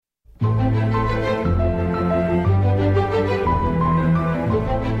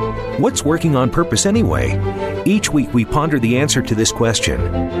What's working on purpose anyway? Each week we ponder the answer to this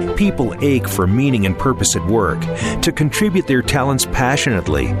question. People ache for meaning and purpose at work, to contribute their talents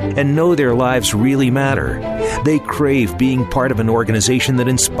passionately, and know their lives really matter. They crave being part of an organization that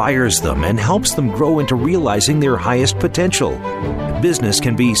inspires them and helps them grow into realizing their highest potential. Business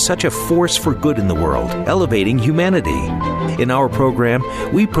can be such a force for good in the world, elevating humanity. In our program,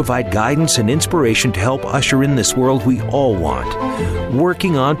 we provide guidance and inspiration to help usher in this world we all want.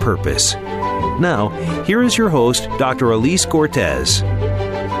 Working on Purpose. Now, here is your host, Dr. Elise Cortez.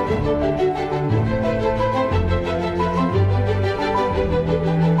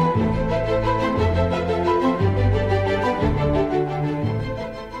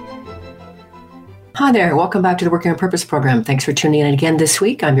 Hi there. Welcome back to the Working on Purpose program. Thanks for tuning in again this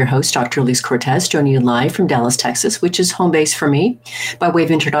week. I'm your host, Dr. Elise Cortez, joining you live from Dallas, Texas, which is home base for me. By way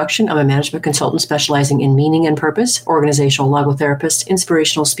of introduction, I'm a management consultant specializing in meaning and purpose, organizational logotherapist,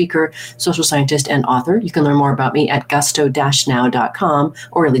 inspirational speaker, social scientist, and author. You can learn more about me at gusto-now.com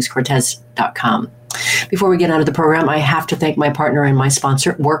or elisecortez.com. Before we get on to the program, I have to thank my partner and my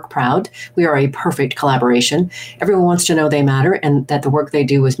sponsor, WorkProud. We are a perfect collaboration. Everyone wants to know they matter and that the work they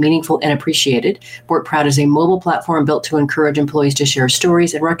do is meaningful and appreciated. WorkProud is a mobile platform built to encourage employees to share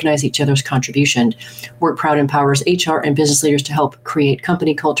stories and recognize each other's contribution. WorkProud empowers HR and business leaders to help create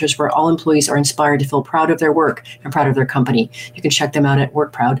company cultures where all employees are inspired to feel proud of their work and proud of their company. You can check them out at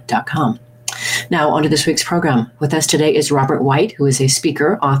workproud.com. Now, on to this week's program. With us today is Robert White, who is a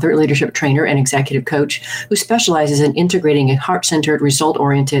speaker, author, leadership trainer, and executive coach who specializes in integrating a heart-centered,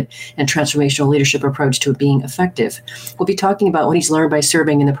 result-oriented, and transformational leadership approach to being effective. We'll be talking about what he's learned by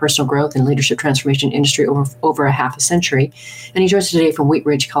serving in the personal growth and leadership transformation industry over a half a century. And he joins us today from Wheat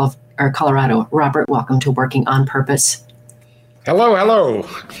Ridge, Colorado. Robert, welcome to Working on Purpose. Hello.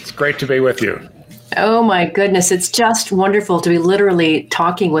 It's great to be with you. Oh my goodness. It's just wonderful to be literally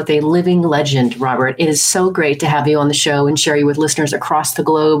talking with a living legend, Robert. It is so great to have you on the show and share you with listeners across the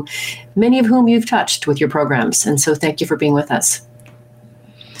globe, many of whom you've touched with your programs. And so thank you for being with us.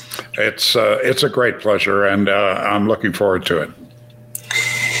 It's a great pleasure, and I'm looking forward to it.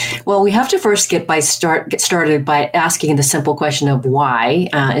 Well, we have to first get started by asking the simple question of why.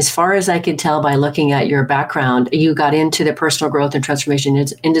 As far as I can tell by looking at your background, you got into the personal growth and transformation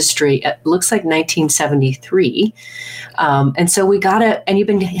industry. It looks like 1973. And so and you've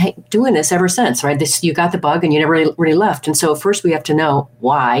been doing this ever since, right? You got the bug and you never really left. And so first we have to know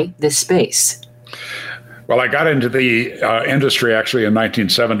why this space. Well, I got into the industry actually in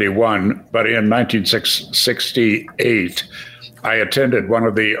 1971, but in 1968, I attended one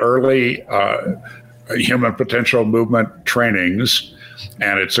of the early human potential movement trainings,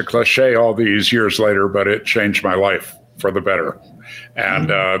 and it's a cliche all these years later, but it changed my life for the better. And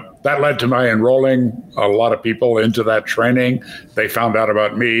that led to my enrolling a lot of people into that training. They found out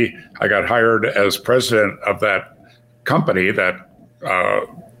about me. I got hired as president of that company that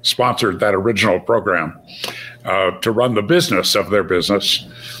sponsored that original program to run the business of their business.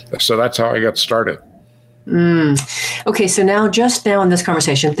 So that's how I got started. Okay, so just now in this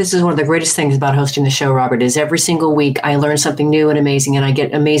conversation, this is one of the greatest things about hosting the show, Robert, is every single week I learn something new and amazing, and I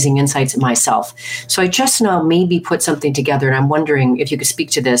get amazing insights myself. So I just now maybe put something together, and I'm wondering if you could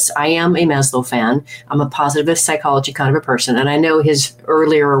speak to this. I am a Maslow fan. I'm a positivist psychology kind of a person, and I know his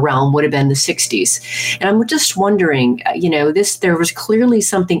earlier realm would have been the 60s. And I'm just wondering, there was clearly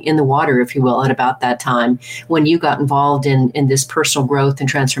something in the water, if you will, at about that time when you got involved in this personal growth and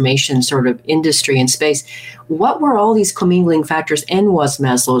transformation sort of industry and space. What were all these commingling factors, and was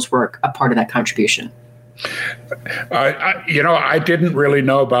Maslow's work a part of that contribution? I didn't really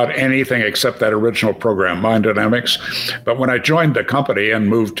know about anything except that original program, Mind Dynamics. But when I joined the company and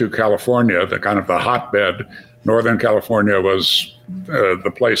moved to California, the kind of the hotbed, Northern California was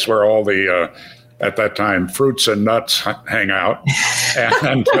the place where all the at that time, fruits and nuts hang out.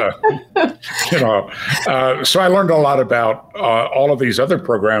 And, so I learned a lot about all of these other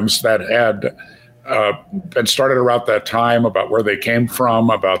programs that had been started around that time, about where they came from,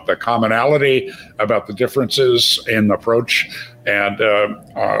 about the commonality, about the differences in approach. And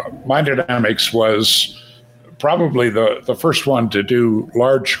Mind Dynamics was probably the first one to do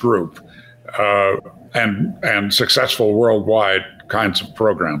large group and successful worldwide kinds of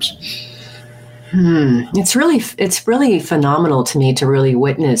programs. It's really phenomenal to me to really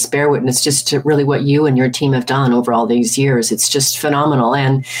bear witness just to really what you and your team have done over all these years. It's just phenomenal.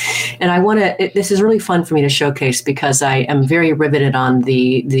 And this is really fun for me to showcase because I am very riveted on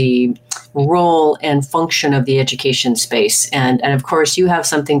the role and function of the education space. And of course, you have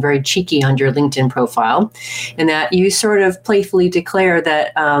something very cheeky on your LinkedIn profile, in that you sort of playfully declare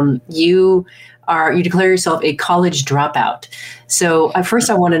that you declare yourself a college dropout. So first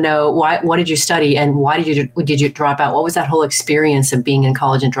I want to know, what did you study and why did you drop out? What was that whole experience of being in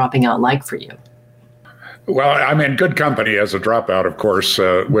college and dropping out like for you? Well, I'm in good company as a dropout, of course,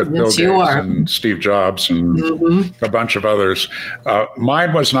 with Bill Gates and Steve Jobs and a bunch of others.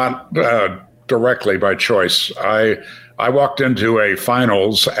 Mine was not directly by choice. I walked into a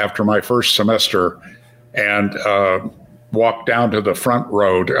finals after my first semester and walked down to the front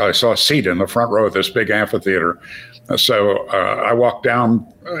row. I saw a seat in the front row of this big amphitheater. So I walked down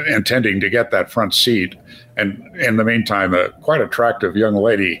intending to get that front seat. And in the meantime, a quite attractive young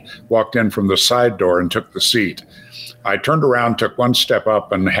lady walked in from the side door and took the seat. I turned around, took one step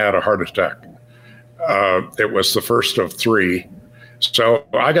up, and had a heart attack. It was the first of 3. So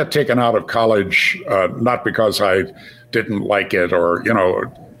I got taken out of college, not because I didn't like it or,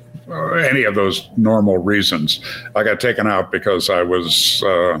 any of those normal reasons. I got taken out because I was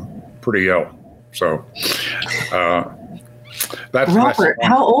pretty ill. So that's Robert,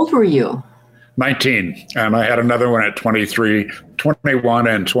 how old were you? 19, and I had another one at 21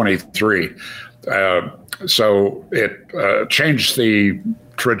 and 23. So it changed the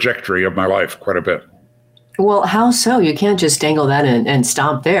trajectory of my life quite a bit. Well, how so? You can't just dangle that and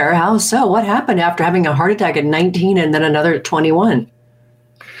stomp there. How so? What happened after having a heart attack at 19 and then another at 21?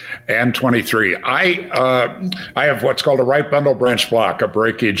 And 23. I have what's called a right bundle branch block, a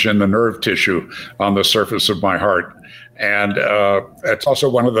breakage in the nerve tissue on the surface of my heart. And it's also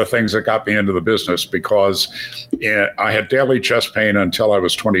one of the things that got me into the business, because I had daily chest pain until I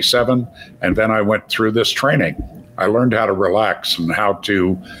was 27. And then I went through this training. I learned how to relax and how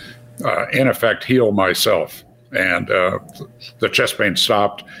to, in effect, heal myself. And the chest pain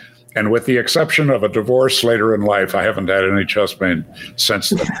stopped. And with the exception of a divorce later in life, I haven't had any chest pain since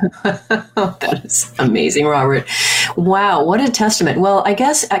then. That is amazing, Robert. Wow, what a testament. Well, I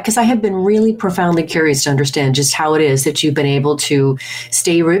guess because I have been really profoundly curious to understand just how it is that you've been able to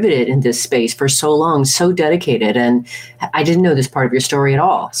stay riveted in this space for so long, so dedicated. And I didn't know this part of your story at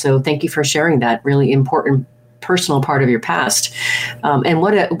all. So thank you for sharing that really important personal part of your past. And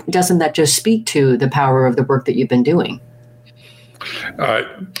doesn't that just speak to the power of the work that you've been doing? I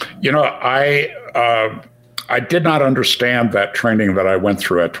did not understand that training that I went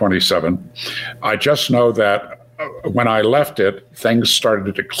through at 27. I just know that when I left it, things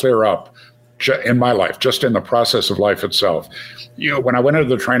started to clear up in my life, just in the process of life itself. When I went into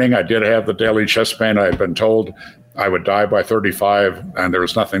the training, I did have the daily chest pain. I had been told I would die by 35, and there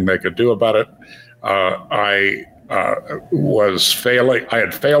was nothing they could do about it. I was failing. I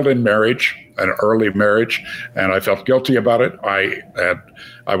had failed in marriage, an early marriage, and I felt guilty about it.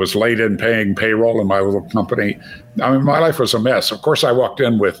 I was late in paying payroll in my little company. I mean, my life was a mess. Of course, I walked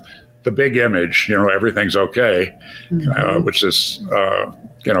in with the big image, everything's okay, which is,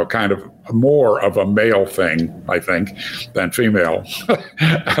 kind of more of a male thing, I think, than female,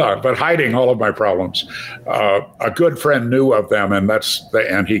 but hiding all of my problems. A good friend knew of them,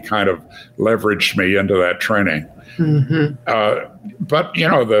 and he kind of leveraged me into that training. But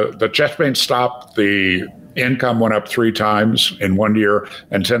the chest pain stopped. The income went up 3 times in 1 year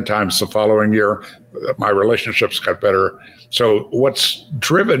and 10 times the following year. My relationships got better. So what's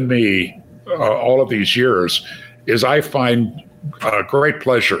driven me all of these years is I find great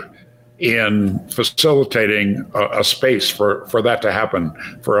pleasure in facilitating a space for that to happen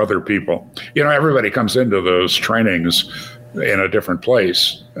for other people. Everybody comes into those trainings in a different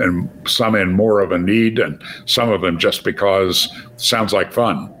place, and some in more of a need, and some of them just because it sounds like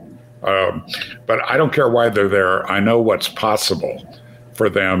fun. But I don't care why they're there. I know what's possible for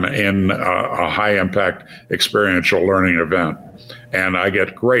them in a high impact experiential learning event. And I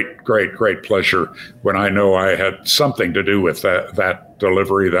get great, great, great pleasure when I know I had something to do with that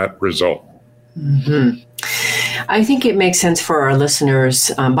delivery, that result. I think it makes sense for our listeners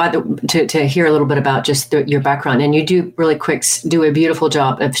to hear a little bit about just your background. And you do really quick, do a beautiful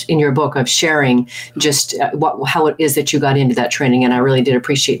job in your book of sharing just how it is that you got into that training. And I really did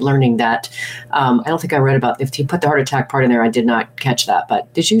appreciate learning that. I don't think I read about, if you put the heart attack part in there, I did not catch that.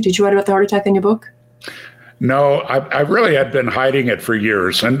 But did you write about the heart attack in your book? No, I really had been hiding it for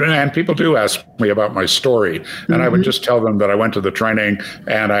years. And people do ask me about my story. And I would just tell them that I went to the training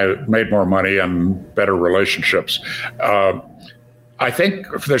and I made more money and better relationships. I think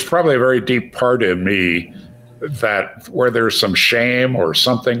there's probably a very deep part in me that where there's some shame or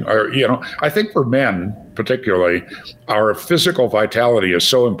something, or, I think for men particularly, our physical vitality is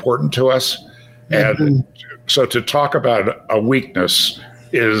so important to us. And so to talk about a weakness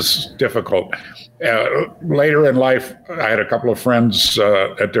is difficult. Later in life, I had a couple of friends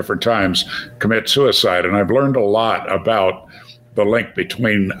at different times commit suicide, and I've learned a lot about the link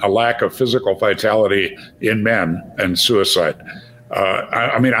between a lack of physical vitality in men and suicide.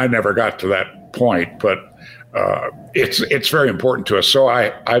 I mean, I never got to that point, but it's very important to us. So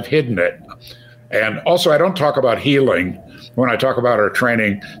I've hidden it. And also, I don't talk about healing when I talk about our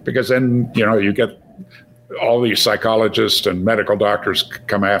training, because then, you get all these psychologists and medical doctors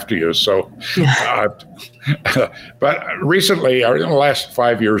come after you. So, but recently, in the last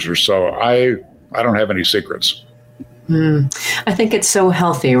 5 years or so, I don't have any secrets. I think it's so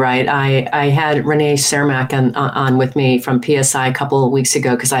healthy, right? I had Renee Cermak on with me from PSI a couple of weeks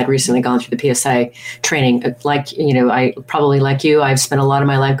ago, because I'd recently gone through the PSI training. I probably like you, I've spent a lot of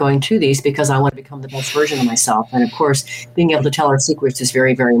my life going through these because I want to become the best version of myself. And of course, being able to tell our secrets is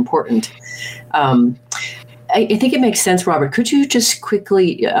very, very important. I think it makes sense, Robert. Could you just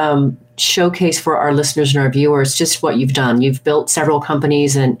quickly showcase for our listeners and our viewers just what you've done? You've built several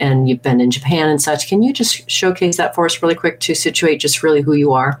companies and you've been in Japan and such. Can you just showcase that for us really quick to situate just really who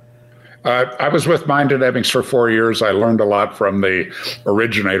you are? I was with Mind Dynamics for 4 years. I learned a lot from the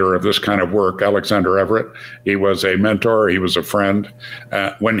originator of this kind of work, Alexander Everett. He was a mentor. He was a friend.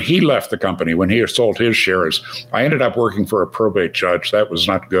 When he left the company, when he sold his shares, I ended up working for a probate judge. That was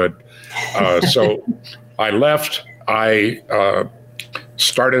not good. So I left. I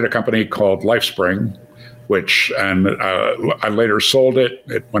started a company called LifeSpring, I later sold it.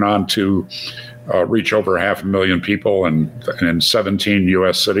 It went on to reach over 500,000 people in 17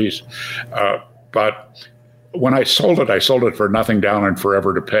 U.S. cities. But when I sold it for nothing down and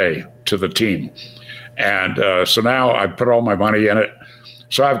forever to pay to the team. And so now I put all my money in it.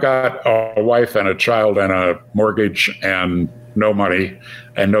 So I've got a wife and a child and a mortgage and no money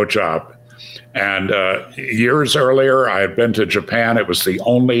and no job. And years earlier, I had been to Japan. It was the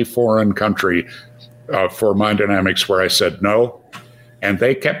only foreign country for Mind Dynamics where I said no. And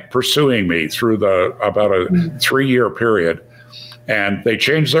they kept pursuing me through about a 3-year period. And they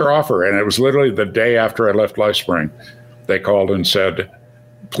changed their offer. And it was literally the day after I left LifeSpring. They called and said,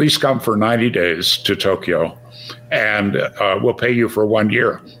 please come for 90 days to Tokyo, and we'll pay you for 1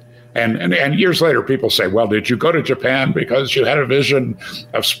 year. And years later, people say, well, did you go to Japan because you had a vision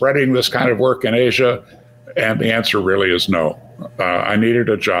of spreading this kind of work in Asia? And the answer really is no. I needed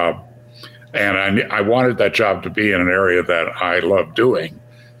a job, and I wanted that job to be in an area that I love doing.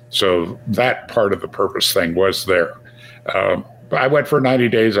 So that part of the purpose thing was there. I went for 90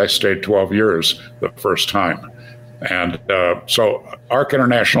 days. I stayed 12 years the first time. And so ARC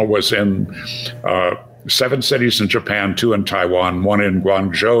International was in 7 cities in Japan, 2 in Taiwan, 1 in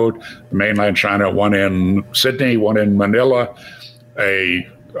Guangzhou, mainland China, 1 in Sydney, 1 in Manila, a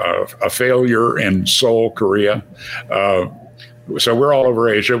failure in Seoul, Korea. So we're all over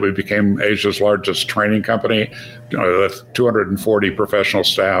Asia. We became Asia's largest training company, with 240 professional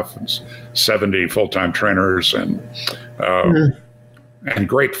staff, and 70 full-time trainers, and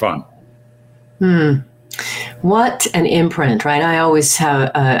great fun. What an imprint, right? I always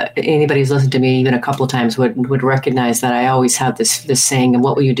have, anybody who's listened to me even a couple of times would recognize that I always have this saying, and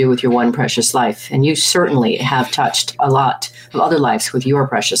what will you do with your one precious life? And you certainly have touched a lot of other lives with your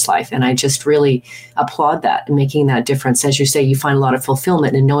precious life. And I just really applaud that and making that difference. As you say, you find a lot of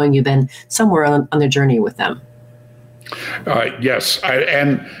fulfillment in knowing you've been somewhere on the journey with them. Yes.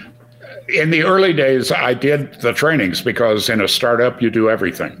 And in the early days, I did the trainings because in a startup, you do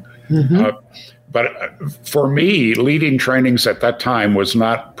everything. But for me, leading trainings at that time was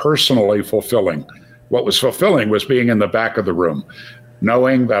not personally fulfilling. What was fulfilling was being in the back of the room,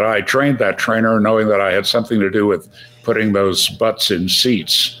 knowing that I trained that trainer, knowing that I had something to do with putting those butts in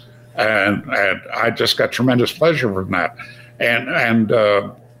seats. And I just got tremendous pleasure from that. And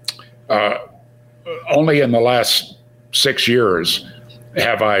only in the last 6 years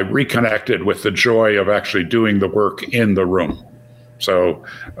have I reconnected with the joy of actually doing the work in the room. So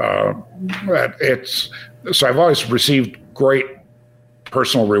so I've always received great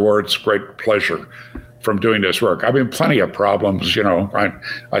personal rewards, great pleasure from doing this work. I mean, plenty of problems.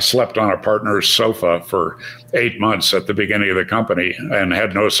 I slept on a partner's sofa for 8 months at the beginning of the company and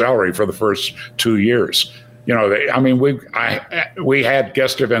had no salary for the first 2 years. We had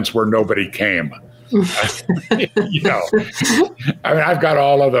guest events where nobody came. I've got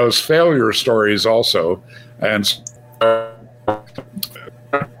all of those failure stories also, and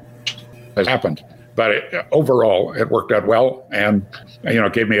has happened, but overall it worked out well, and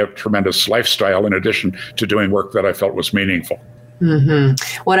gave me a tremendous lifestyle in addition to doing work that I felt was meaningful. Mm-hmm.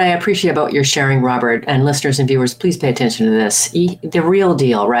 What I appreciate about your sharing, Robert, and listeners and viewers, please pay attention to this. The real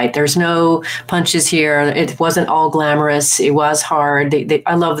deal, right? There's no punches here. It wasn't all glamorous. It was hard.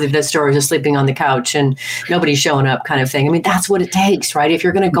 I love the stories of sleeping on the couch and nobody's showing up kind of thing. I mean, that's what it takes, right? If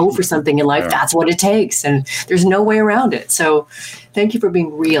you're going to go for something in life, that's what it takes. And there's no way around it. So thank you for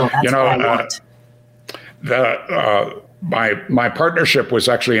being real. That's what I want. My partnership was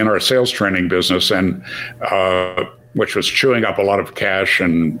actually in our sales training business, and which was chewing up a lot of cash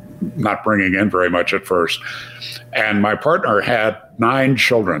and not bringing in very much at first. And my partner had 9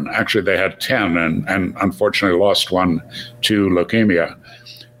 children. Actually, they had 10 and unfortunately lost one to leukemia.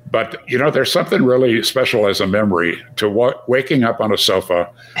 But, there's something really special as a memory to waking up on a sofa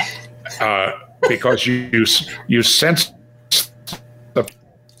because you sense the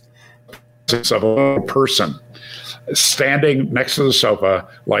presence of a little person standing next to the sofa,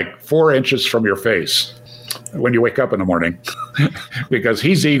 like 4 inches from your face when you wake up in the morning, because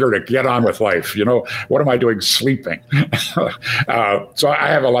he's eager to get on with life. What am I doing sleeping? So I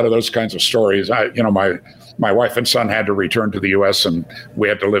have a lot of those kinds of stories. My wife and son had to return to the U.S. and we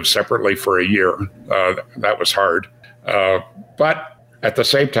had to live separately for a year. That was hard. But at the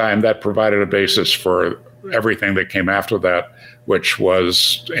same time, that provided a basis for everything that came after that, which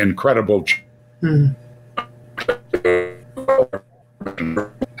was incredible.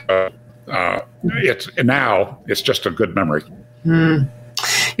 It's just a good memory.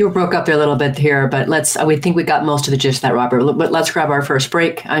 You broke up there a little bit here, but we think we got most of the gist of that, Robert. But let's grab our first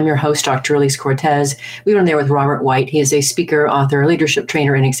break. I'm your host, Dr. Elise Cortes. We were there with Robert White. He is a speaker, author, leadership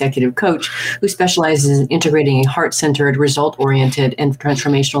trainer, and executive coach who specializes in integrating a heart-centered, result-oriented, and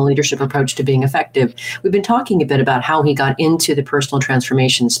transformational leadership approach to being effective. We've been talking a bit about how he got into the personal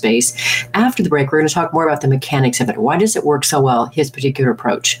transformation space. After the break, we're going to talk more about the mechanics of it. Why does it work so well, his particular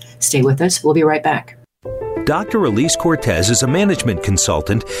approach? Stay with us. We'll be right back. Dr. Elise Cortes is a management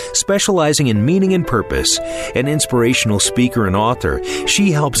consultant specializing in meaning and purpose. An inspirational speaker and author,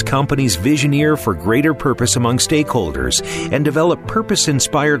 she helps companies visioneer for greater purpose among stakeholders and develop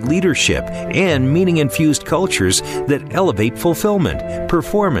purpose-inspired leadership and meaning-infused cultures that elevate fulfillment,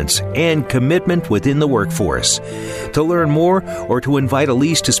 performance, and commitment within the workforce. To learn more or to invite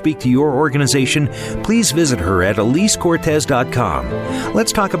Elise to speak to your organization, please visit her at EliseCortes.com.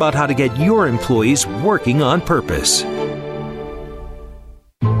 Let's talk about how to get your employees working on purpose.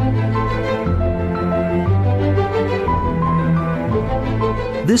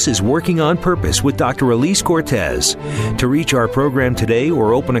 This is Working on Purpose with Dr. Elise Cortes. To reach our program today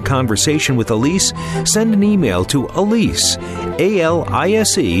or open a conversation with Elise, send an email to Elise,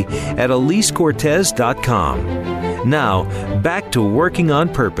 A-L-I-S-E, at EliseCortes.com. Now, back to Working on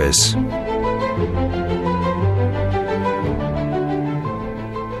Purpose.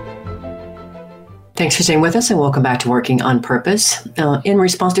 Thanks for staying with us and welcome back to Working on Purpose. In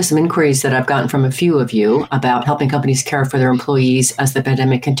response to some inquiries that I've gotten from a few of you about helping companies care for their employees as the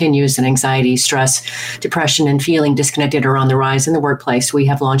pandemic continues and anxiety, stress, depression, and feeling disconnected are on the rise in the workplace, we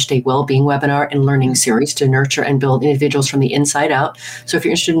have launched a well-being webinar and learning series to nurture and build individuals from the inside out. So if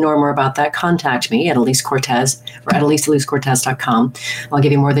you're interested in knowing more about that, contact me at Elise Cortes or at EliseCortes.com. I'll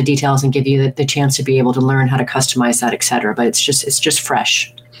give you more of the details and give you the chance to be able to learn how to customize that, etc. But it's just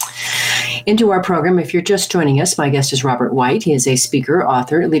fresh. Into our program, if you're just joining us, my guest is Robert White. He is a speaker,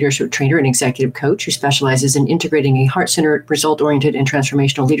 author, leadership trainer, and executive coach who specializes in integrating a heart-centered, result-oriented, and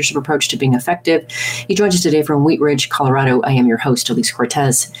transformational leadership approach to being effective. He joins us today from Wheat Ridge, Colorado. I am your host, Elise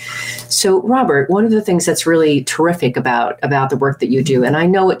Cortes. So, Robert, one of the things that's really terrific about the work that you do, and I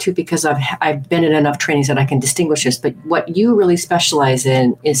know it too because I've been in enough trainings that I can distinguish this, but what you really specialize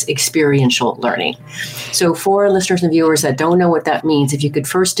in is experiential learning. So for listeners and viewers that don't know what that means, if you could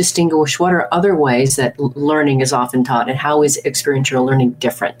first distinguish what are other ways that learning is often taught and how is experiential learning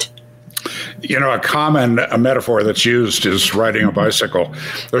different? A common metaphor that's used is riding a bicycle.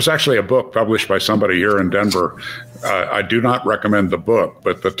 There's actually a book published by somebody here in Denver. I do not recommend the book,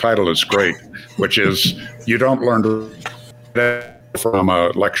 but the title is great, which is You Don't Learn from a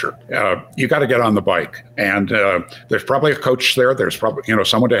lecture. You got to get on the bike. And there's probably a coach there. There's probably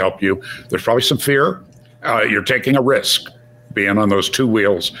someone to help you. There's probably some fear. You're taking a risk being on those 2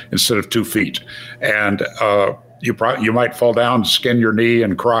 wheels instead of 2 feet. And you might fall down, skin your knee,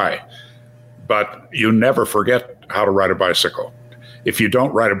 and cry. But you never forget how to ride a bicycle. If you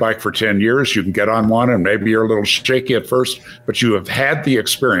don't ride a bike for 10 years, you can get on one and maybe you're a little shaky at first, but you have had the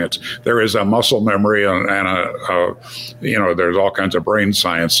experience. There is a muscle memory and there's all kinds of brain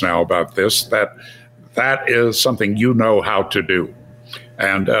science now about this, that is something you know how to do.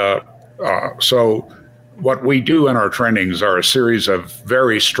 And so what we do in our trainings are a series of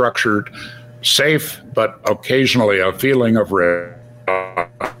very structured safe, but occasionally a feeling of risk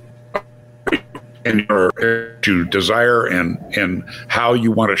in your to desire and how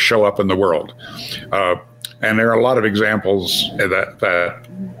you want to show up in the world. And there are a lot of examples that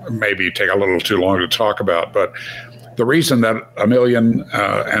maybe take a little too long to talk about, but the reason that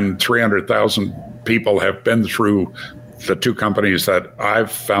 1,300,000 people have been through the two companies that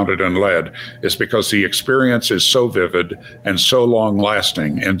I've founded and led is because the experience is so vivid and so long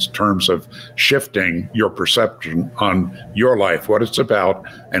lasting in terms of shifting your perception on your life, what it's about,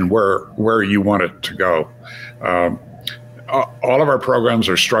 and where you want it to go. All of our programs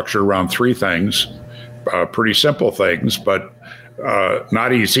are structured around three things, pretty simple things, but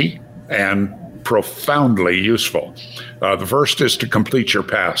not easy and profoundly useful. The first is to complete your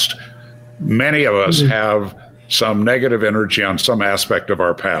past. Many of us have some negative energy on some aspect of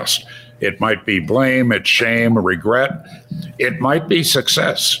our past. It might be blame, it's shame, regret. It might be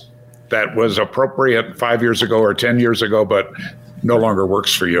success that was appropriate 5 years ago or 10 years ago, but no longer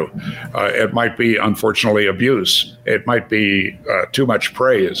works for you. It might be, unfortunately, abuse. It might be too much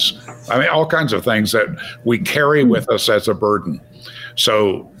praise. I mean, all kinds of things that we carry with us as a burden.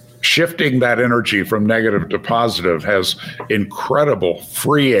 So shifting that energy from negative to positive has incredible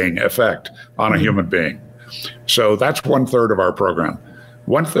freeing effect on a human being. So that's 1/3 of our program.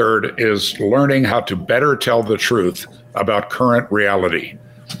 1/3 is learning how to better tell the truth about current reality.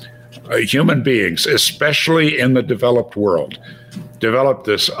 Human beings, especially in the developed world, develop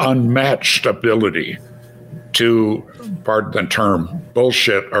this unmatched ability to, pardon the term,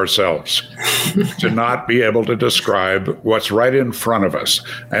 bullshit ourselves, to not be able to describe what's right in front of us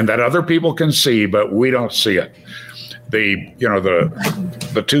and that other people can see, but we don't see it.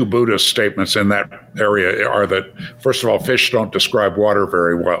 The two Buddhist statements in that area are that, first of all, fish don't describe water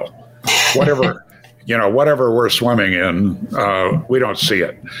very well. Whatever we're swimming in, we don't see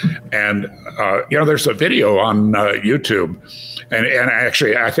it. And, there's a video on YouTube. And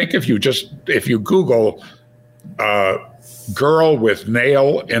actually, I think if you Google girl with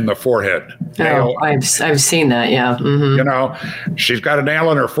nail in the forehead. Oh, I've seen that, yeah. Mm-hmm. She's got a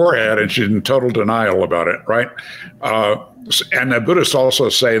nail in her forehead and she's in total denial about it, right? And the Buddhists also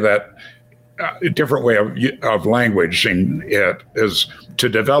say that a different way of languaging it is to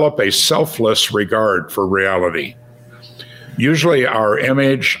develop a selfless regard for reality. Usually our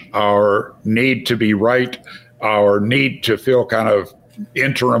image, our need to be right, our need to feel kind of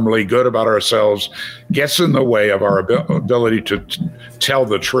interimly good about ourselves gets in the way of our ability to tell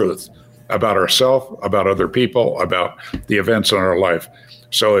the truth about ourselves, about other people, about the events in our life.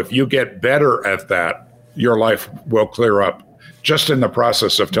 So if you get better at that, your life will clear up just in the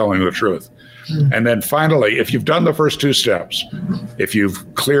process of telling the truth. And then finally, if you've done the first two steps, if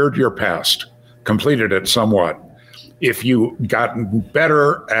you've cleared your past, completed it somewhat, if you've gotten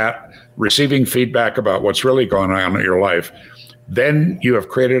better at receiving feedback about what's really going on in your life, then you have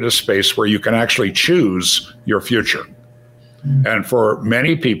created a space where you can actually choose your future. And for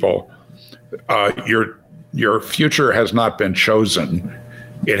many people, your future has not been chosen.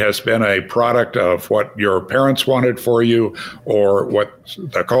 It has been a product of what your parents wanted for you or what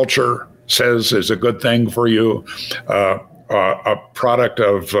the culture says is a good thing for you, a product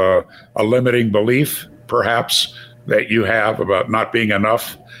of a limiting belief, perhaps, that you have about not being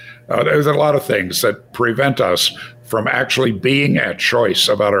enough. There's a lot of things that prevent us from actually being at choice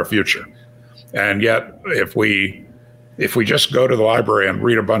about our future. And yet, if we just go to the library and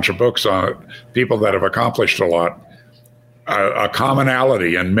read a bunch of books on it, people that have accomplished a lot, a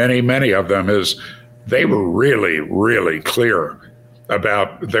commonality in many of them is they were really, really clear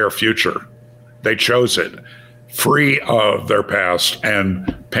about their future. They chose it free of their past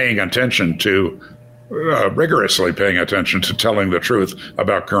and paying attention to, rigorously paying attention to telling the truth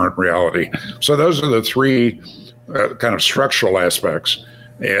about current reality. So those are the three kind of structural aspects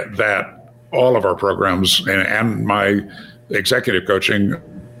that all of our programs and my executive coaching.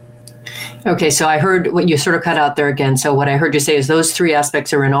 Okay, so I heard what you sort of cut out there again. So what I heard you say is those three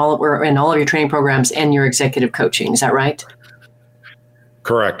aspects are in all of your training programs and your executive coaching. Is that right?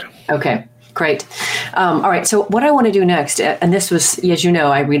 Correct. Okay, great. All right. So what I want to do next, and this was, as you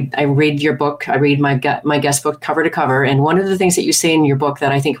know, I read your book. I read my guest book cover to cover. And one of the things that you say in your book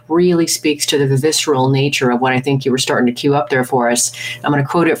that I think really speaks to the visceral nature of what I think you were starting to cue up there for us. I'm going to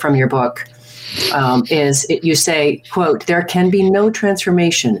quote it from your book. You say, quote, "There can be no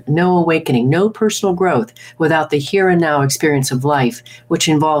transformation, no awakening, no personal growth without the here and now experience of life, which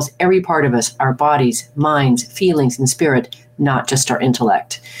involves every part of us, our bodies, minds, feelings, and spirit, not just our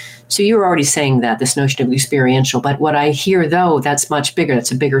intellect." So you were already saying that, this notion of experiential, but what I hear, though, that's much bigger.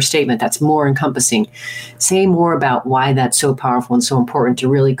 That's a bigger statement. That's more encompassing. Say more about why that's so powerful and so important to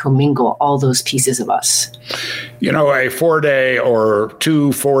really commingle all those pieces of us. You know, a 4-day or 2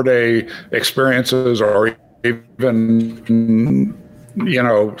 4-day experiences, or even,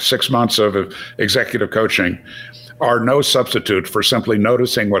 6 months of executive coaching are no substitute for simply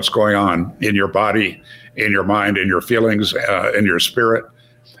noticing what's going on in your body, in your mind, in your feelings, in your spirit.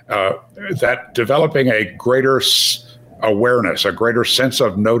 That developing a greater awareness, a greater sense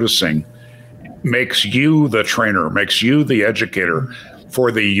of noticing, makes you the trainer, makes you the educator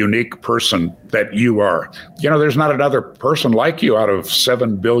for the unique person that you are. There's not another person like you out of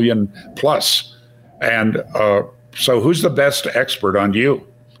 7 billion plus. And so who's the best expert on you?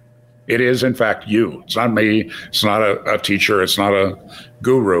 It is, in fact, you. It's not me. It's not a teacher. It's not a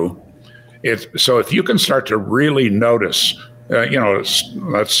guru. So if you can start to really notice,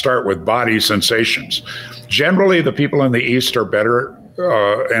 let's start with body sensations. Generally, the people in the East are better,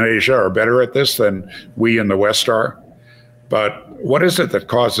 and Asia are better at this than we in the West are. But what is it that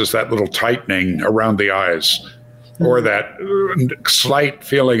causes that little tightening around the eyes, or that slight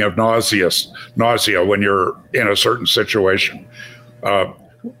feeling of nausea when you're in a certain situation?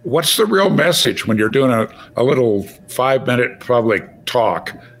 What's the real message when you're doing a little 5-minute public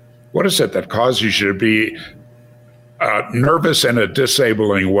talk? What is it that causes you to be nervous in a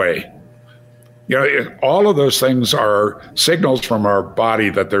disabling way? All of those things are signals from our body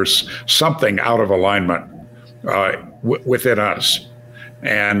that there's something out of alignment within us.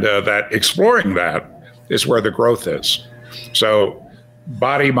 And that exploring that is where the growth is. So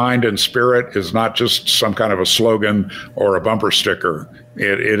body, mind, and spirit is not just some kind of a slogan or a bumper sticker.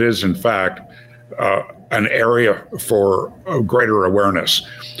 It is, in fact, an area for greater awareness.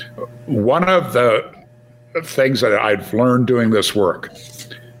 One of the things that I've learned doing this work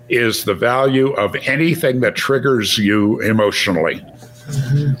is the value of anything that triggers you emotionally.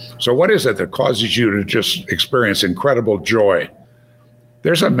 Mm-hmm. So what is it that causes you to just experience incredible joy?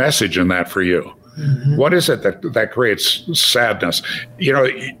 There's a message in that for you. Mm-hmm. What is it that creates sadness?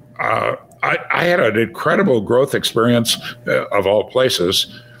 I had an incredible growth experience, of all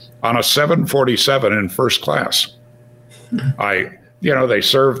places, on a 747 in first class. They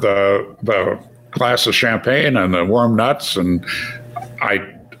served the glass of champagne and the warm nuts, and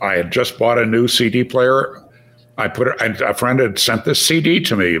I had just bought a new CD player. A friend had sent this CD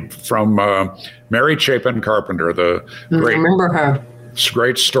to me from Mary Chapin Carpenter, the great, I remember her,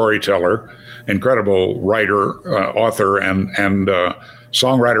 great storyteller, incredible writer, author, and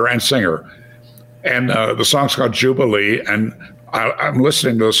songwriter and singer. And the song's called Jubilee, and I'm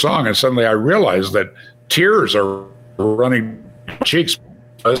listening to the song, and suddenly I realized that tears are running cheeks.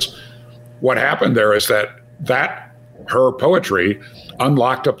 Because what happened there is that her poetry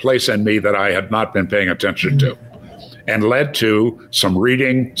unlocked a place in me that I had not been paying attention to, and led to some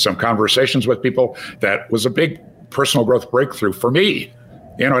reading, some conversations with people. That was a big personal growth breakthrough for me.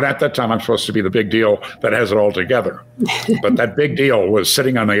 And at that time, I'm supposed to be the big deal that has it all together. But that big deal was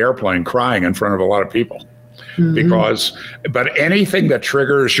sitting on the airplane crying in front of a lot of people. Mm-hmm. But anything that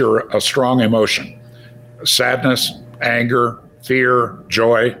triggers a strong emotion, sadness, anger, fear,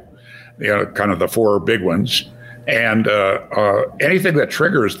 joy, kind of the 4 big ones, and anything that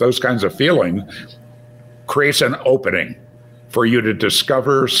triggers those kinds of feelings creates an opening for you to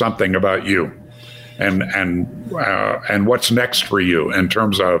discover something about you. And what's next for you in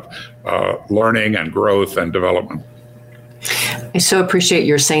terms of learning and growth and development. I so appreciate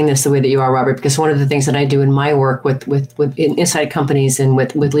your saying this the way that you are, Robert, because one of the things that I do in my work with inside companies and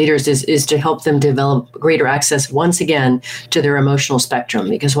with leaders is to help them develop greater access once again to their emotional spectrum.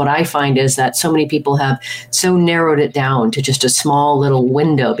 Because what I find is that so many people have so narrowed it down to just a small little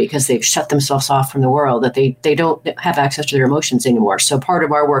window because they've shut themselves off from the world that they don't have access to their emotions anymore. So part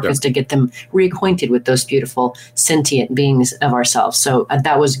of our work is to get them reacquainted with those beautiful sentient beings of ourselves. So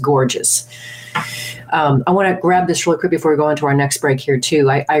that was gorgeous. I want to grab this really quick before we go on to our next break here, too.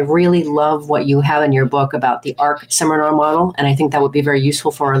 I really love what you have in your book about the ARC seminar model, and I think that would be very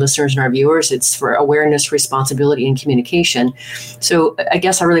useful for our listeners and our viewers. It's for awareness, responsibility, and communication. So I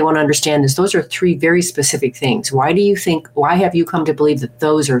guess I really want to understand is those are 3 very specific things. Why have you come to believe that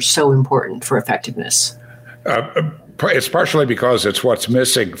those are so important for effectiveness? It's partially because it's what's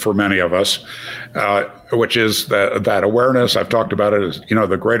missing for many of us, which is that awareness. I've talked about it as,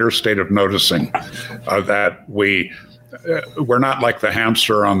 the greater state of noticing, that we're not like the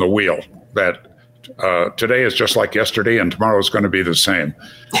hamster on the wheel, that today is just like yesterday and tomorrow is going to be the same,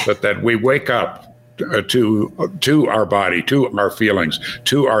 but that we wake up to our body, to our feelings,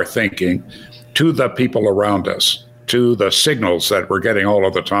 to our thinking, to the people around us, to the signals that we're getting all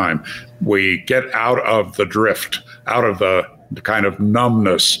of the time. We get out of the drift, out of the kind of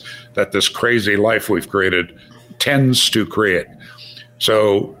numbness that this crazy life we've created tends to create.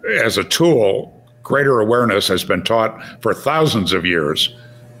 So as a tool, greater awareness has been taught for thousands of years.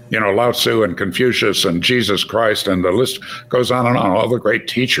 Lao Tzu and Confucius and Jesus Christ, and the list goes on and on. All the great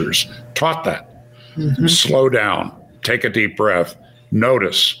teachers taught that. Mm-hmm. Slow down, take a deep breath,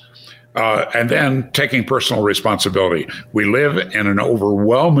 notice, and then taking personal responsibility. We live in an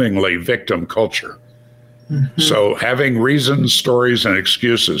overwhelmingly victim culture. Mm-hmm. So having reasons, stories, and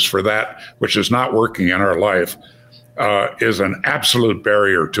excuses for that which is not working in our life is an absolute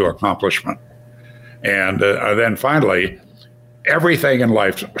barrier to accomplishment. And then finally, everything in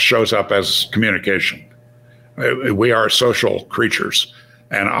life shows up as communication. We are social creatures,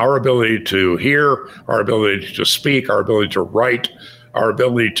 and our ability to hear, our ability to speak, our ability to write, our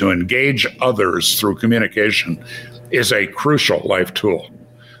ability to engage others through communication is a crucial life tool.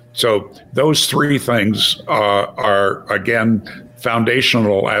 So those three things are, again,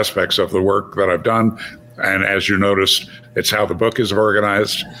 foundational aspects of the work that I've done. And as you noticed, it's how the book is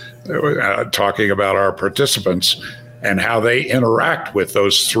organized, talking about our participants and how they interact with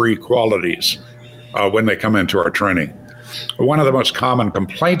those three qualities when they come into our training. One of the most common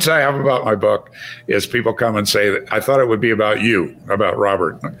complaints I have about my book is people come and say, I thought it would be about you, about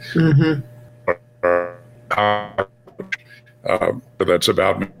Robert. Mm-hmm. That's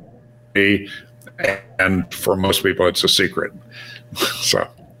about me. And for most people, it's a secret. So.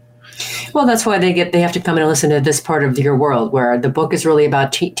 Well, that's why they have to come in and listen to this part of your world, where the book is really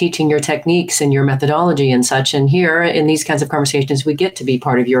about teaching your techniques and your methodology and such. And here in these kinds of conversations, we get to be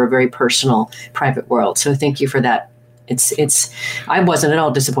part of your very personal, private world. So thank you for that. I wasn't at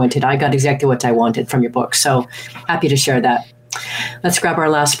all disappointed. I got exactly what I wanted from your book. So happy to share that. Let's grab our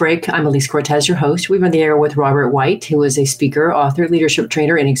last break. I'm Elise Cortez, your host. We've been on the air with Robert White, who is a speaker, author, leadership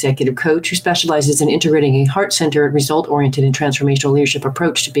trainer, and executive coach who specializes in integrating a heart-centered, result-oriented, and transformational leadership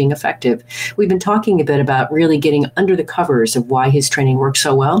approach to being effective. We've been talking a bit about really getting under the covers of why his training works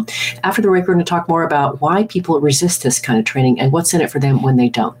so well. After the break, we're going to talk more about why people resist this kind of training and what's in it for them when they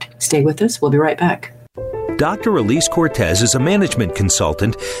don't. Stay with us. We'll be right back. Dr. Elise Cortez is a management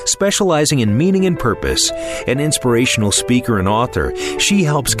consultant specializing in meaning and purpose. An inspirational speaker and author, she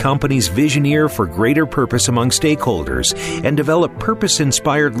helps companies visioneer for greater purpose among stakeholders and develop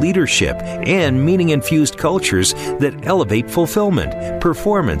purpose-inspired leadership and meaning-infused cultures that elevate fulfillment,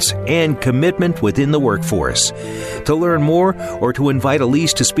 performance, and commitment within the workforce. To learn more or to invite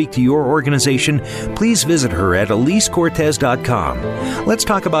Elise to speak to your organization, please visit her at EliseCortez.com. Let's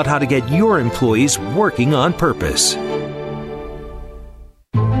talk about how to get your employees working on purpose.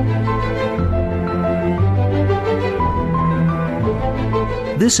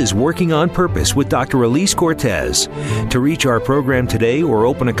 This is Working on Purpose with Dr. Elise Cortez. To reach our program today or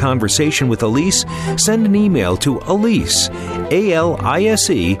open a conversation with Elise, send an email to Elise,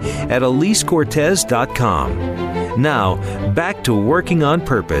 A-L-I-S-E, at EliseCortez.com. Now, back to Working on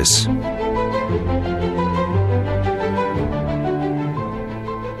Purpose.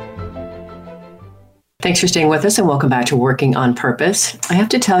 Thanks for staying with us and welcome back to Working on Purpose. I have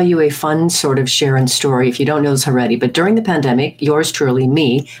to tell you a fun sort of Sharon story if you don't know this already, but during the pandemic, yours truly,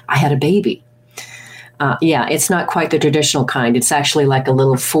 me, I had a baby. It's not quite the traditional kind. It's actually like a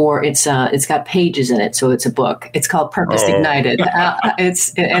little it's got pages in it, so it's a book. It's called Purpose Ignited. I'm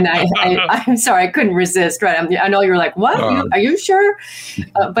sorry, I couldn't resist. Right? I know you're like, what? Are you sure?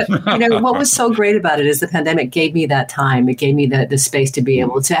 But what was so great about it is the pandemic gave me that time. It gave me the space to be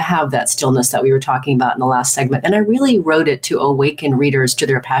able to have that stillness that we were talking about in the last segment. And I really wrote it to awaken readers to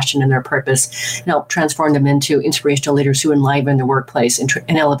their passion and their purpose, and help transform them into inspirational leaders who enliven the workplace and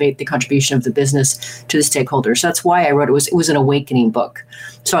elevate the contribution of the business to the stakeholders. That's why I wrote it. It was an awakening book.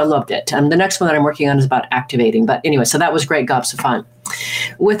 So I loved it. The next one that I'm working on is about activating. But anyway, so that was great gobs of fun.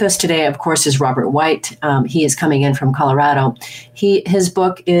 With us today, of course, is Robert White. He is coming in from Colorado. His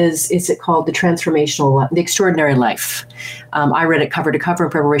book is called The Extraordinary Life. I read it cover to cover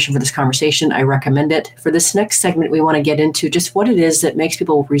in preparation for this conversation. I recommend it. For this next segment, we want to get into just what it is that makes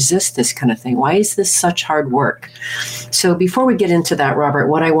people resist this kind of thing. Why is this such hard work? So before we get into that, Robert,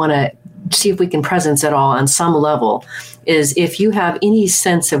 what I want to see if we can presence at all on some level is if you have any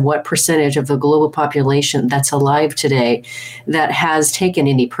sense of what percentage of the global population that's alive today that has taken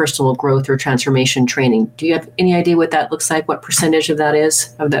any personal growth or transformation training. Do you have any idea what that looks like, what percentage of that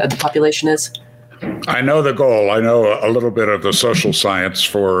is, of the population is? I know the goal. I know a little bit of the social science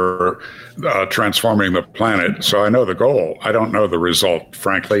for transforming the planet. So I know the goal. I don't know the result,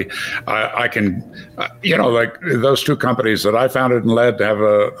 frankly. I can, like those two companies that I founded and led have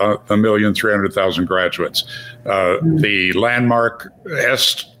 1,300,000 graduates. The Landmark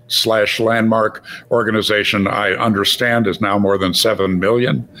Landmark organization, I understand, is now more than 7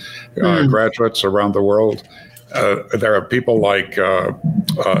 million graduates around the world. There are people like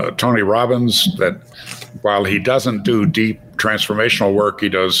Tony Robbins that, while he doesn't do deep transformational work, he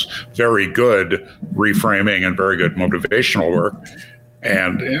does very good reframing and very good motivational work.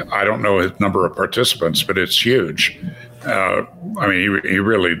 And I don't know his number of participants, but it's huge. He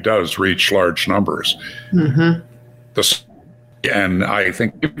really does reach large numbers. Mm-hmm. And I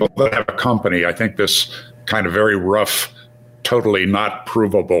think people that have a company, I think this kind of very rough, totally not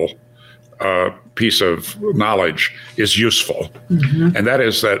provable piece of knowledge is useful. Mm-hmm. And that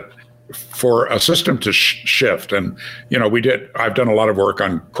is that for a system to shift, and I've done a lot of work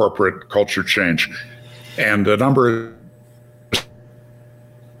on corporate culture change, and the number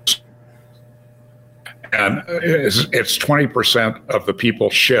and it's 20% of the people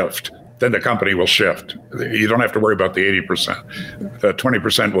shift, then the company will shift. You don't have to worry about the 80%. The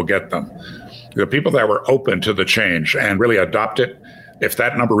 20% will get them. The people that were open to the change and really adopt it, if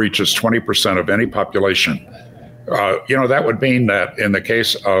that number reaches 20% of any population, that would mean that in the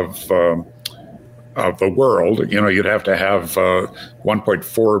case of the world, you'd have to have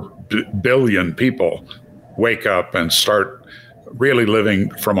 1.4 billion people wake up and start really living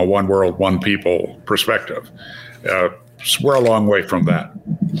from a one world, one people perspective. We're a long way from that.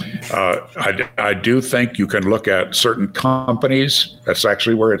 I do think you can look at certain companies. That's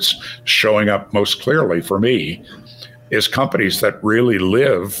actually where it's showing up most clearly for me, is companies that really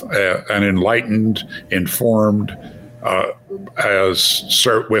live an enlightened, informed,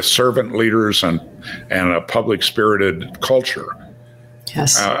 with servant leaders and a public spirited culture.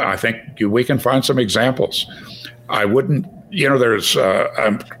 Yes. I think we can find some examples. I wouldn't, there's,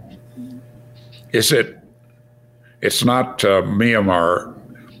 it's not Myanmar.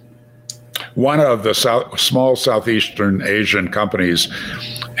 One of the small Southeastern Asian companies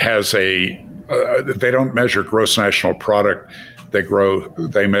has they don't measure gross national product.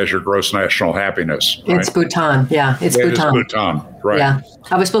 They measure gross national happiness. Right? It's Bhutan. Yeah, it's Bhutan. It is Bhutan, right. Yeah.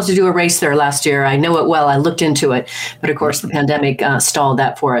 I was supposed to do a race there last year. I know it well. I looked into it. But of course, the pandemic stalled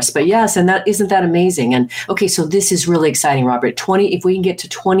that for us. But yes, and isn't that amazing? And okay, so this is really exciting, Robert. If we can get to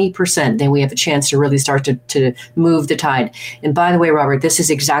 20%, then we have a chance to really start to move the tide. And by the way, Robert, this is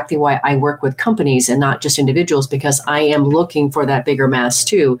exactly why I work with companies and not just individuals, because I am looking for that bigger mass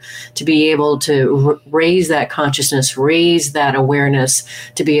too, to be able to raise that consciousness, raise that awareness,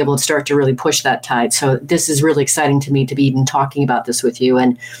 to be able to start to really push that tide. So this is really exciting to me to be even talking about this with you.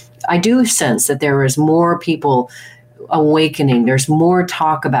 And I do sense that there is more people awakening. There's more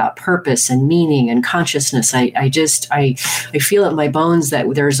talk about purpose and meaning and consciousness. I feel it in my bones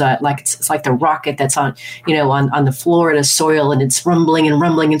that there's it's like the rocket that's on the Florida soil, and it's rumbling and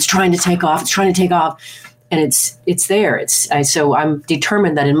rumbling. It's trying to take off. And it's there. So I'm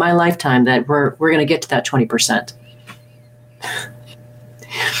determined that in my lifetime that we're going to get to that 20%.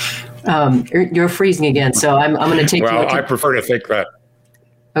 You're freezing again, so I'm going to take. Well, I prefer to think that.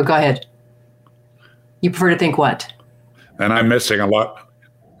 Oh, go ahead. You prefer to think what? And I'm missing a lot.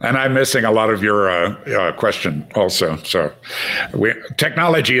 Of your question also. So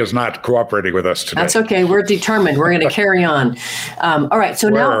technology is not cooperating with us today. That's okay. We're determined. We're going to carry on. All right.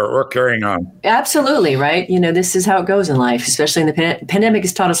 So we're carrying on. Absolutely. Right. This is how it goes in life, especially in the pandemic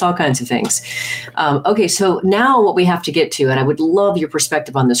has taught us all kinds of things. Okay. So now what we have to get to, and I would love your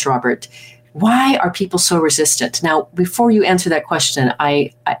perspective on this, Robert. Why are people so resistant? Now, before you answer that question,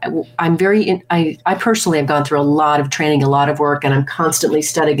 I personally have gone through a lot of training, a lot of work, and I'm constantly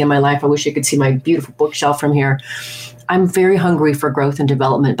studying in my life. I wish you could see my beautiful bookshelf from here. I'm very hungry for growth and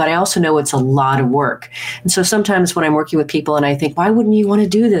development, but I also know it's a lot of work. And so sometimes when I'm working with people and I think, why wouldn't you want to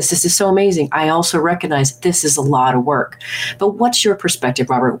do this? This is so amazing. I also recognize this is a lot of work. But what's your perspective,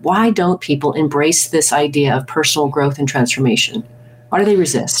 Robert? Why don't people embrace this idea of personal growth and transformation? Why do they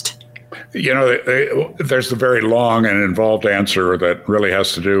resist? There's a very long and involved answer that really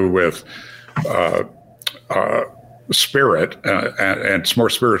has to do with spirit, and it's more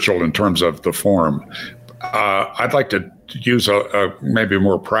spiritual in terms of the form. I'd like to use a maybe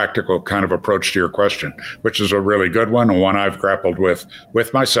more practical kind of approach to your question, which is a really good one, and one I've grappled with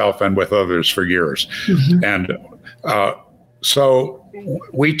myself and with others for years. Mm-hmm. And so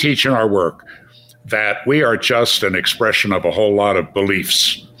we teach in our work that we are just an expression of a whole lot of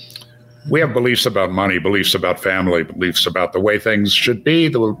beliefs. We have beliefs about money, beliefs about family, beliefs about the way things should be,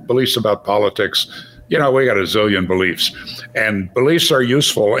 the beliefs about politics. We got a zillion beliefs. And beliefs are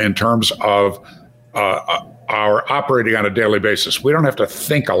useful in terms of our operating on a daily basis. We don't have to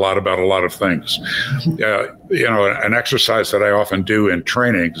think a lot about a lot of things. An exercise that I often do in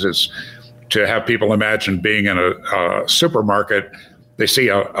trainings is to have people imagine being in a supermarket. They see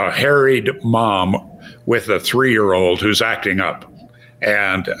a harried mom with a 3-year-old who's acting up.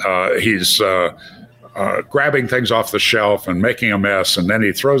 And he's grabbing things off the shelf and making a mess. And then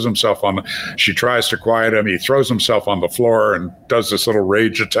he throws himself she tries to quiet him. He throws himself on the floor and does this little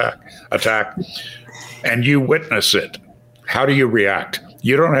rage attack. And you witness it. How do you react?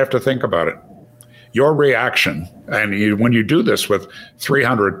 You don't have to think about it. Your reaction, and when you do this with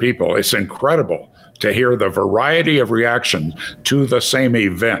 300 people, it's incredible to hear the variety of reactions to the same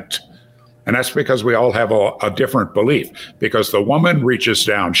event. And that's because we all have a different belief. Because the woman reaches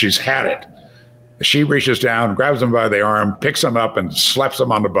down, she's had it. She reaches down, grabs him by the arm, picks him up, and slaps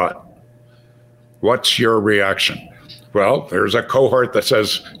him on the butt. What's your reaction? Well, there's a cohort that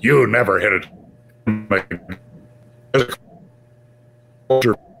says, you never hit it.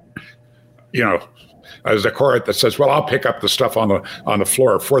 There's a cohort that says, well, I'll pick up the stuff on the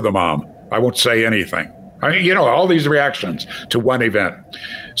floor for the mom. I won't say anything. All these reactions to one event.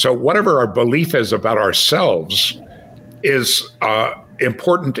 So whatever our belief is about ourselves is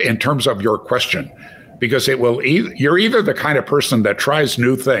important in terms of your question, because you're either the kind of person that tries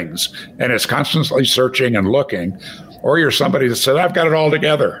new things and is constantly searching and looking, or you're somebody that said, I've got it all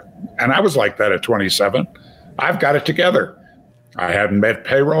together. And I was like that at 27. I've got it together. I hadn't met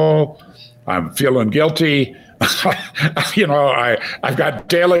payroll. I'm feeling guilty. I've got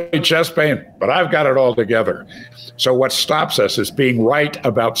daily chest pain, but I've got it all together. So what stops us is being right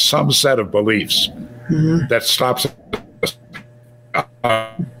about some set of beliefs that stops us.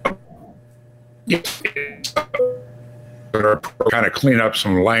 Kind of clean up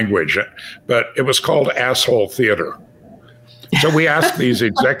some language, but it was called asshole theater. So we asked these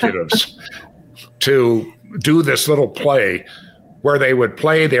executives to do this little play where they would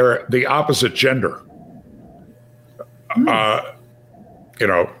play the opposite gender.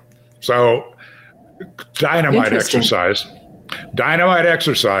 So dynamite exercise,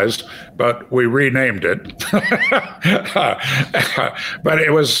 but we renamed it. But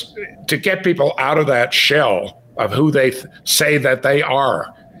it was to get people out of that shell of who they say that they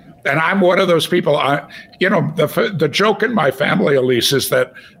are. And I'm one of those people. The joke in my family, Elise, is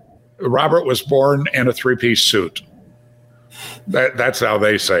that Robert was born in a 3-piece suit. That's how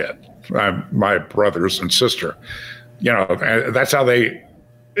they say it. My brothers and sister. That's how they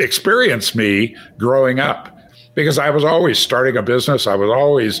experience me growing up, because I was always starting a business. I was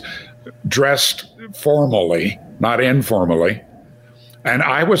always dressed formally, not informally. And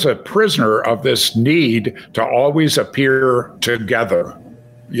I was a prisoner of this need to always appear together,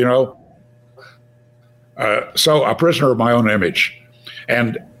 so a prisoner of my own image.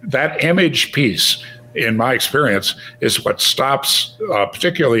 And that image piece, in my experience, is what stops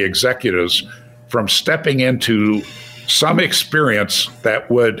particularly executives from stepping into some experience that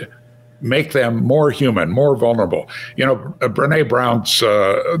would make them more human, more vulnerable. Brene Brown's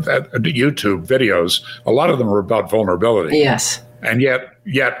YouTube videos, a lot of them are about vulnerability. Yes. And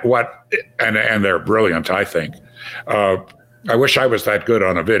yet what, and they're brilliant, I think. I wish I was that good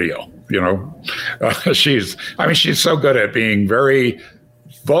on a video, she's so good at being very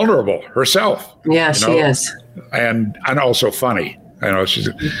vulnerable herself. Yeah, she is. And also funny. She's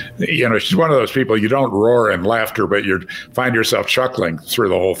one of those people, you don't roar in laughter, but you find yourself chuckling through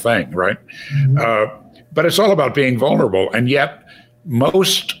the whole thing, right? Mm-hmm. But it's all about being vulnerable. And yet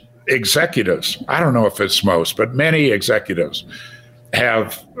most executives, I don't know if it's most, but many executives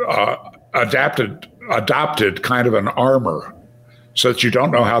have adopted kind of an armor so that you don't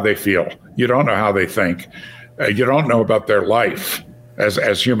know how they feel. You don't know how they think. You don't know about their life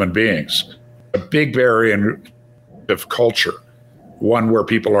as human beings. A big barrier of culture, one where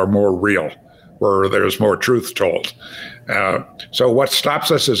people are more real, where there's more truth told. So what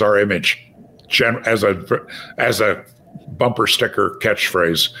stops us is our image, as a bumper sticker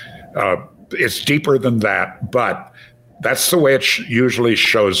catchphrase. It's deeper than that, but that's the way it usually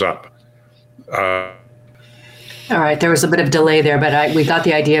shows up. All right, there was a bit of delay there, but we got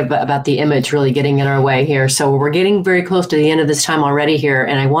the idea about the image really getting in our way here. So we're getting very close to the end of this time already here,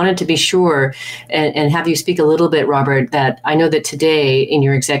 and I wanted to be sure and have you speak a little bit, Robert, that I know that today in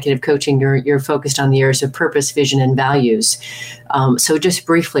your executive coaching, you're focused on the areas of purpose, vision, and values. So just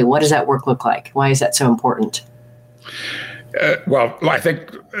briefly, what does that work look like? Why is that so important? Well, I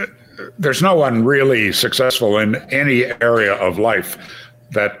think there's no one really successful in any area of life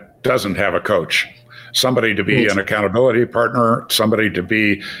that doesn't have a coach. Somebody to be an accountability partner, somebody to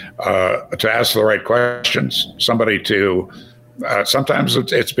be to ask the right questions, somebody to sometimes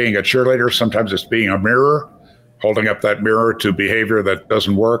it's being a cheerleader, sometimes it's being a mirror, holding up that mirror to behavior that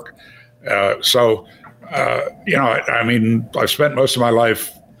doesn't work. I've spent most of my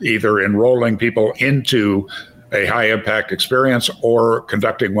life either enrolling people into a high impact experience or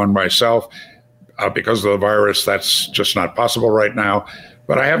conducting one myself. Because of the virus, that's just not possible right now.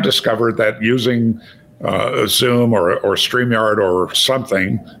 But I have discovered that using Zoom or StreamYard or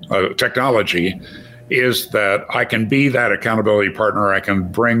something, technology, is that I can be that accountability partner. I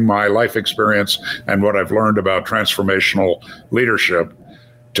can bring my life experience and what I've learned about transformational leadership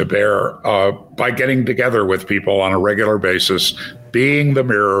to bear by getting together with people on a regular basis, being the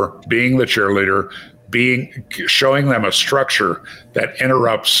mirror, being the cheerleader, showing them a structure that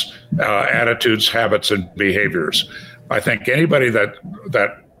interrupts attitudes, habits, and behaviors. I think anybody that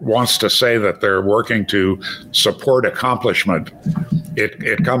wants to say that they're working to support accomplishment,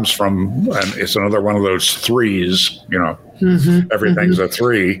 it comes from, and it's another one of those threes, everything's a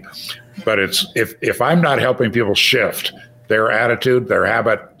three. But it's if I'm not helping people shift their attitude, their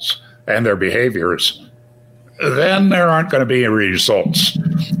habits, and their behaviors, then there aren't going to be any results.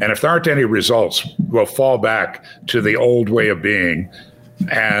 And if there aren't any results, we'll fall back to the old way of being.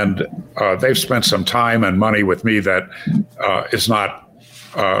 And they've spent some time and money with me that it's not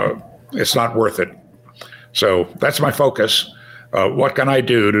worth it. So that's my focus. What can I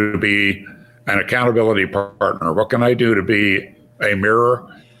do to be an accountability partner? What can I do to be a mirror?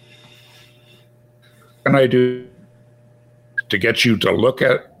 What can I do to get you to look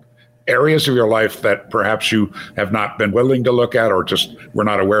at areas of your life that perhaps you have not been willing to look at or just were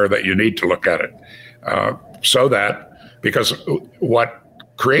not aware that you need to look at it? Because what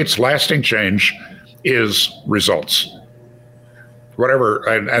creates lasting change is results. Whatever,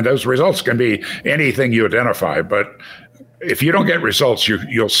 and those results can be anything you identify, but if you don't get results,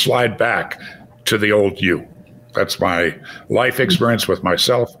 you'll slide back to the old you. That's my life experience with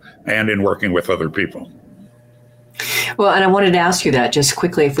myself and in working with other people. Well, and I wanted to ask you that just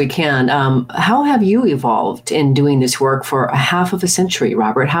quickly, if we can. How have you evolved in doing this work for a half of a century,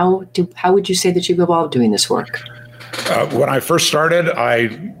 Robert? How would you say that you've evolved doing this work? When I first started,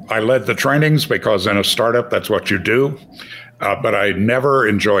 I led the trainings because in a startup, that's what you do. But I never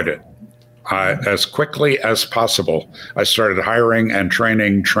enjoyed it. As quickly as possible, I started hiring and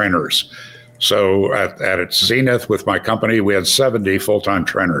training trainers. So at its zenith with my company, we had 70 full-time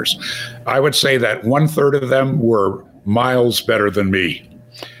trainers. I would say that 1/3 of them were miles better than me.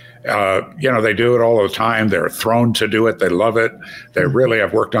 They do it all the time. They're thrown to do it. They love it. They really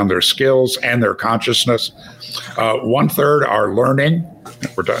have worked on their skills and their consciousness. 1/3 are learning.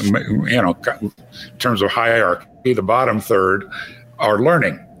 We're talking, in terms of hierarchy, the bottom third are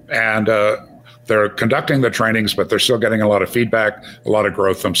learning. And they're conducting the trainings, but they're still getting a lot of feedback, a lot of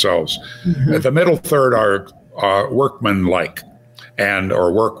growth themselves. Mm-hmm. The middle third are workman-like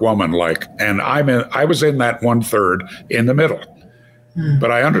or workwoman-like. And I was in that 1/3 in the middle. Mm-hmm.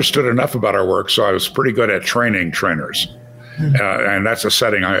 But I understood enough about our work, so I was pretty good at training trainers. Mm-hmm. And that's a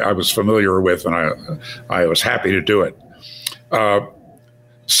setting I was familiar with, and I was happy to do it.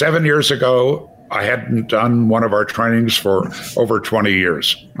 7 years ago, I hadn't done one of our trainings for over 20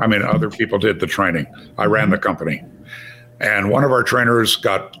 years. I mean, other people did the training. I ran the company. And one of our trainers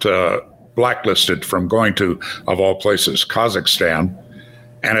got blacklisted from going to, of all places, Kazakhstan.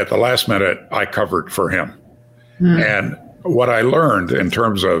 And at the last minute, I covered for him. And what I learned in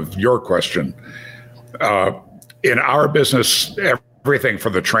terms of your question, in our business, everything for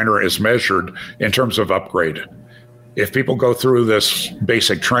the trainer is measured in terms of upgrade. If people go through this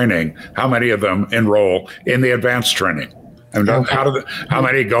basic training, how many of them enroll in the advanced training? And how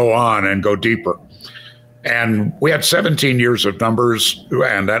many go on and go deeper? And we had 17 years of numbers,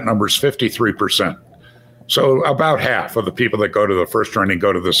 and that number is 53%. So about half of the people that go to the first training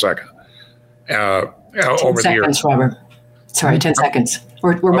go to the second. 10 seconds, Robert. Sorry, 10 seconds.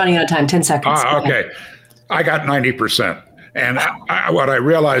 We're running out of time. 10 seconds. Okay. I got 90%. And what I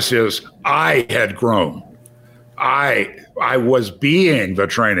realized is I had grown. I was being the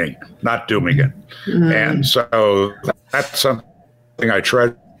training, not doing it. Mm-hmm. And so that's something I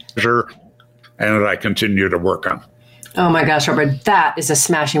treasure and that I continue to work on. Oh my gosh, Robert, that is a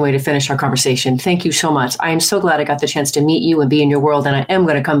smashing way to finish our conversation. Thank you so much. I am so glad I got the chance to meet you and be in your world, and I am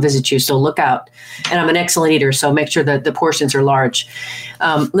going to come visit you, so look out. And I'm an excellent eater, so make sure that the portions are large.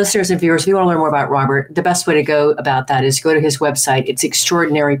 Listeners and viewers, if you want to learn more about Robert, the best way to go about that is go to his website. It's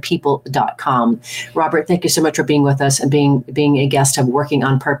extraordinarypeople.com. Robert, thank you so much for being with us and being a guest of Working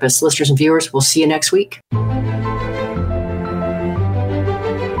on Purpose. Listeners and viewers, we'll see you next week.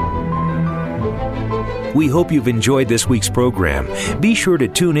 We hope you've enjoyed this week's program. Be sure to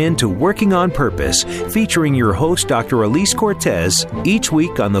tune in to Working on Purpose, featuring your host, Dr. Elise Cortez, each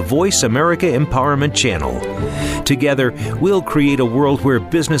week on the Voice America Empowerment Channel. Together, we'll create a world where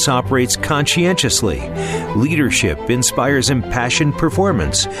business operates conscientiously, leadership inspires impassioned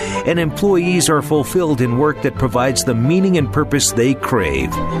performance, and employees are fulfilled in work that provides the meaning and purpose they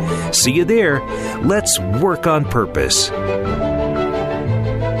crave. See you there. Let's work on purpose.